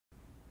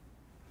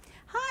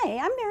Hi,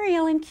 I'm Mary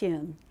Ellen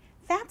Kuhn.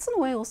 Fats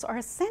and oils are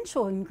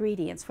essential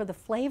ingredients for the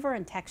flavor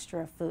and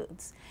texture of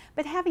foods,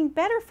 but having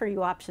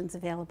better-for-you options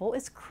available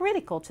is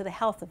critical to the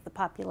health of the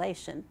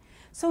population.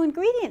 So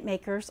ingredient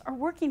makers are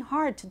working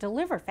hard to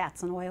deliver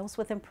fats and oils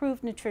with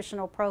improved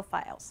nutritional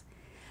profiles.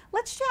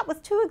 Let's chat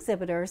with two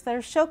exhibitors that are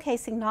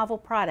showcasing novel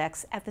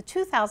products at the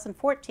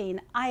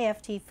 2014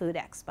 IFT Food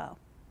Expo.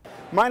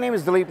 My name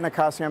is Dilip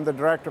Nakasi. I'm the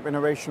Director of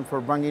Innovation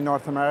for Bunge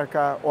North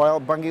America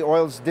Bunge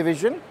Oils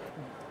Division.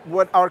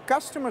 What our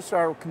customers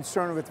are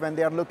concerned with when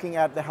they are looking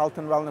at the health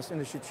and wellness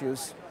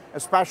initiatives,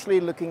 especially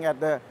looking at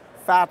the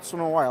fats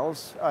and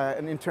oils,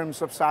 and in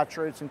terms of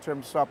saturates, in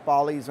terms of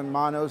polys and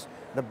monos,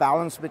 the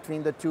balance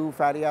between the two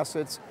fatty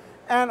acids,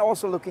 and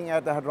also looking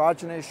at the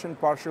hydrogenation,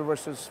 partial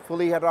versus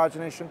fully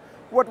hydrogenation.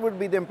 What would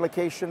be the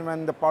implication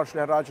when the partial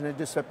hydrogenation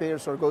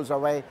disappears or goes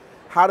away?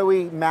 How do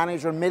we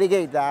manage or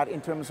mitigate that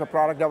in terms of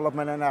product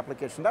development and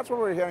application? That's what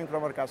we're hearing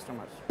from our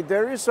customers.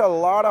 There is a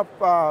lot of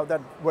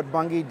what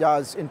Bunge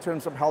does in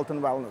terms of health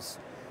and wellness,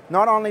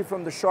 not only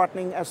from the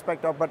shortening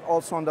aspect of, but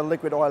also on the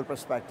liquid oil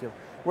perspective.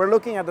 We're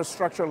looking at the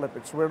structural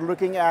lipids. We're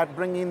looking at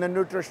bringing the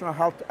nutritional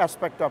health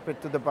aspect of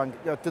it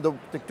to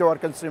to our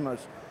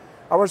consumers.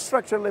 Our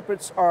structural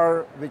lipids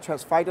are, which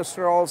has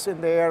phytosterols in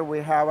there. We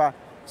have a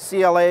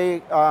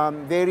CLA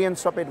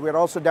variants of it. We're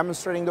also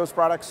demonstrating those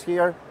products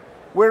here.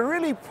 We're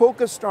really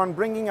focused on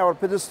bringing our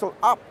pedestal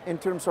up in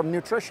terms of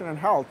nutrition and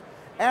health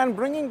and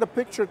bringing the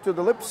picture to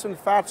the lipids and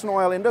fats and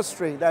oil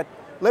industry that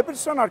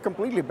lipids are not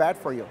completely bad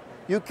for you.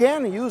 You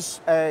can use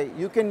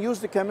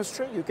the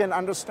chemistry, you can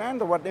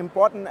understand what the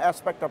important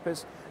aspect of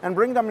is and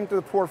bring them into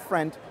the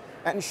forefront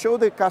and show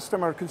the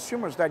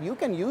consumers that you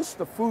can use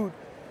the food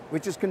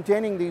which is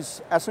containing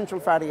these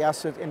essential fatty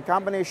acids in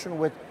combination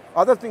with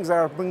other things that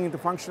are bringing the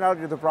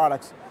functionality to the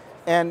products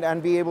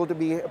and be able to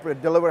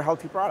deliver a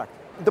healthy product.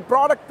 The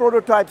product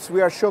prototypes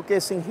we are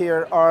showcasing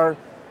here are,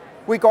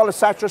 we call it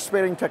saturate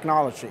sparing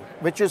technology,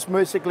 which is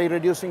basically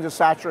reducing the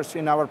saturates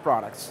in our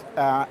products.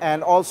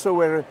 And also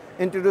we're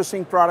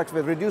introducing products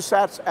with reduced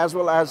sats as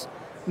well as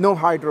no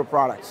hydro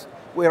products.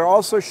 We're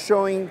also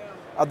showing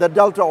the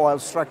delta oil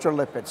structural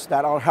lipids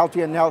that are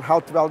healthy and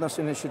health wellness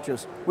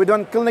initiatives. We've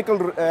done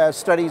clinical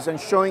studies and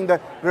showing the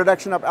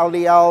reduction of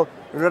LDL,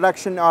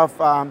 reduction of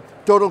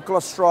total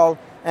cholesterol,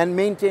 and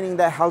maintaining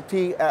the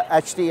healthy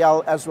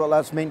HDL as well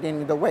as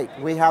maintaining the weight.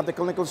 We have the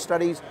clinical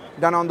studies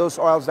done on those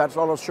oils. That's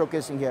all we're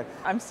showcasing here.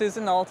 I'm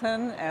Susan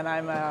Knowlton, and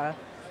I'm a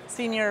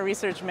Senior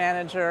Research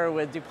Manager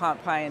with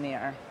DuPont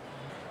Pioneer.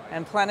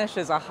 And Plenish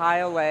is a high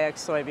oleic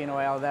soybean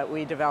oil that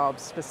we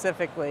developed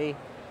specifically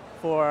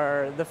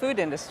for the food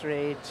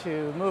industry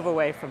to move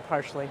away from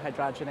partially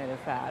hydrogenated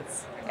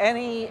fats.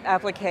 Any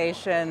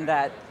application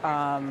that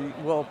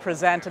will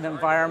present an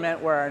environment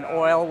where an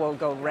oil will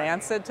go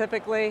rancid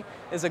typically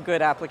is a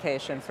good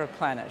application for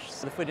Plenish.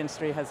 So the food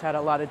industry has had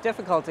a lot of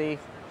difficulty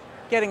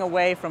getting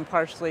away from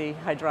partially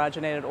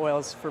hydrogenated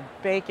oils for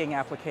baking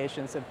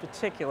applications in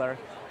particular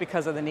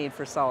because of the need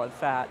for solid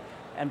fat.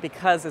 And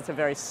because it's a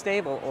very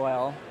stable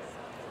oil,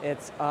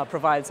 it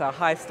provides a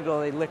high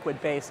stability liquid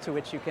base to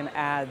which you can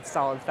add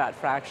solid fat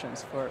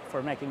fractions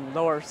for making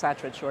lower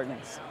saturate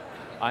shortenings.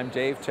 I'm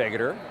Dave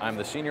Tegeter. I'm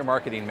the Senior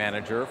Marketing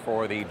Manager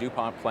for the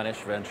DuPont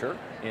Plenish venture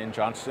in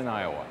Johnston,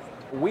 Iowa.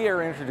 We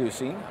are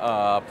introducing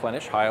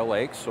Plenish high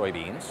oleic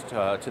soybeans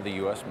to the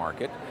U.S.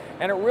 market,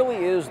 and it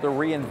really is the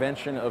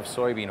reinvention of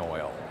soybean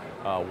oil.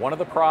 One of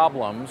the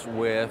problems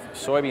with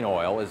soybean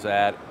oil is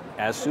that,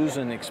 as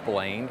Susan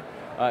explained,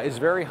 is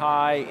very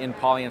high in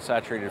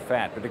polyunsaturated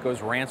fat, but it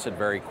goes rancid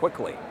very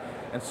quickly.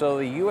 And so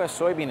the U.S.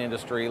 soybean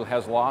industry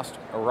has lost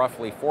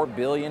roughly 4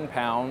 billion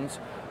pounds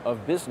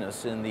of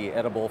business in the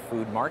edible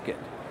food market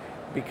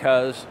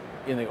because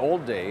in the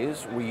old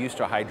days we used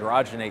to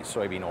hydrogenate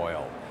soybean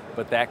oil,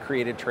 but that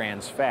created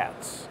trans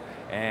fats.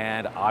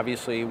 And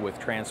obviously with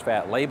trans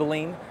fat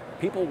labeling,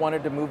 people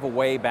wanted to move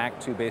away back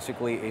to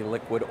basically a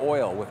liquid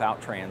oil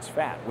without trans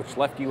fat, which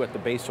left you at the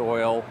base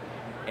oil,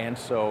 and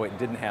so it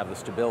didn't have the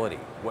stability.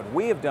 What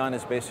we have done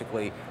is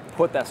basically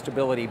put that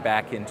stability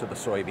back into the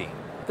soybean.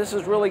 This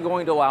is really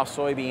going to allow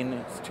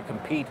soybeans to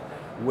compete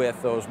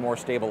with those more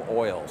stable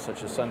oils,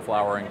 such as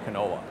sunflower and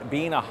canola.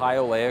 Being a high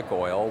oleic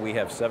oil, we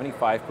have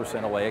 75%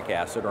 oleic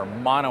acid, or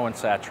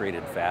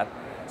monounsaturated fat,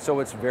 so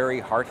it's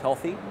very heart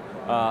healthy,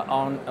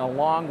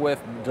 along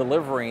with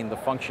delivering the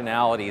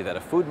functionality that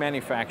a food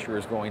manufacturer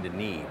is going to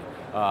need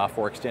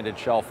for extended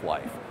shelf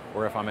life,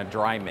 or if I'm a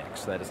dry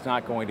mix, that it's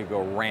not going to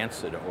go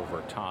rancid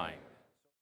over time.